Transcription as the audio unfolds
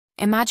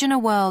Imagine a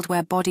world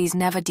where bodies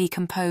never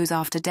decompose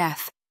after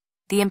death.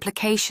 The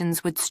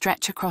implications would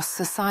stretch across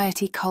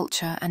society,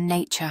 culture, and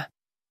nature.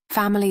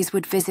 Families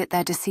would visit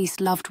their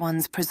deceased loved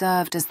ones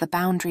preserved as the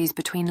boundaries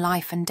between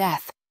life and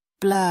death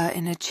blur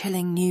in a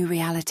chilling new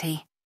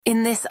reality.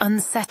 In this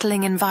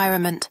unsettling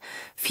environment,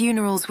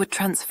 funerals would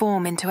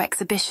transform into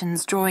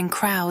exhibitions drawing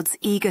crowds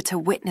eager to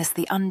witness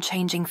the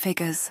unchanging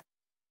figures.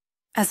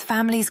 As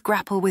families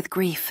grapple with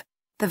grief,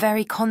 the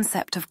very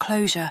concept of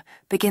closure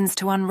begins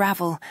to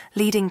unravel,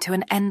 leading to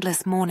an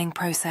endless mourning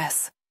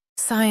process.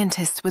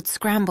 Scientists would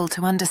scramble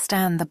to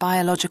understand the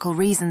biological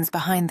reasons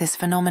behind this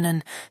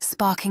phenomenon,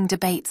 sparking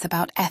debates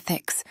about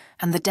ethics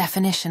and the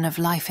definition of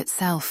life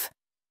itself.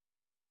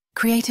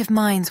 Creative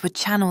minds would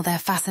channel their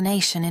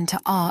fascination into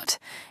art,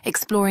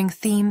 exploring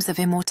themes of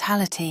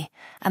immortality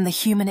and the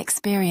human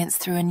experience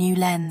through a new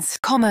lens.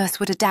 Commerce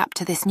would adapt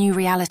to this new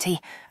reality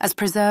as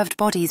preserved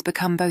bodies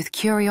become both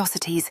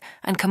curiosities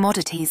and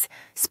commodities,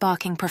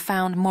 sparking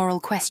profound moral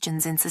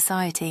questions in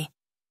society.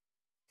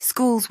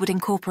 Schools would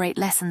incorporate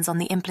lessons on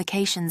the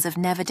implications of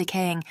never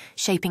decaying,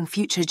 shaping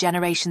future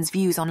generations'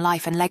 views on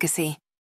life and legacy.